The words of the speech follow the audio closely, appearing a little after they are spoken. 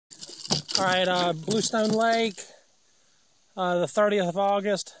All right, Bluestone Lake, the 30th of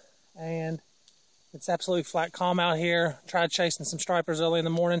August, and it's absolutely flat calm out here. Tried chasing some stripers early in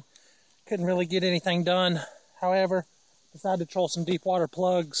the morning. Couldn't really get anything done. However, decided to troll some deep water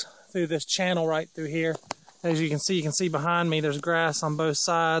plugs through this channel right through here. As you can see behind me, there's grass on both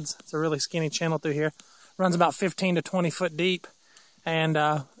sides. It's a really skinny channel through here. Runs about 15 to 20 foot deep. And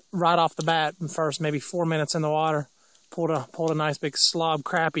right off the bat, in the first maybe 4 minutes in the water, pulled a nice big slob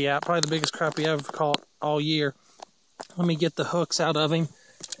crappie out. Probably the biggest crappie I've ever caught all year. Let me get the hooks out of him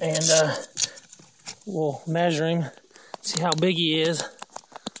and we'll measure him, see how big he is.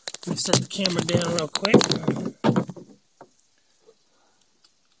 Let me set the camera down real quick.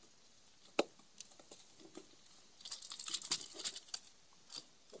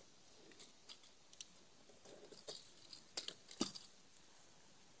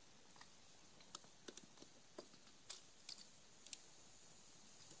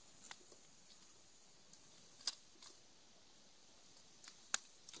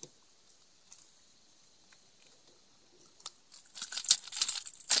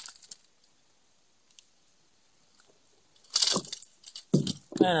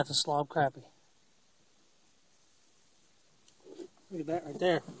 Man, that's a slob crappie. Look at that right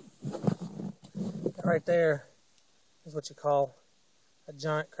there. That right there is what you call a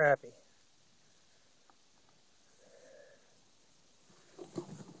giant crappie.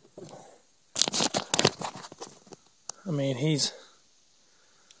 I mean,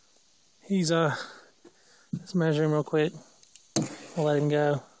 let's measure him real quick. We'll let him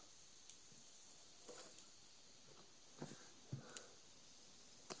go.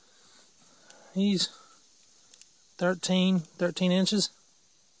 He's 13 inches.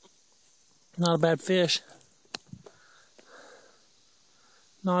 Not a bad fish.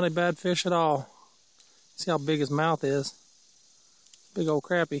 Not a bad fish at all. See how big his mouth is. Big old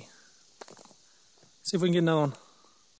crappie. See if we can get another one.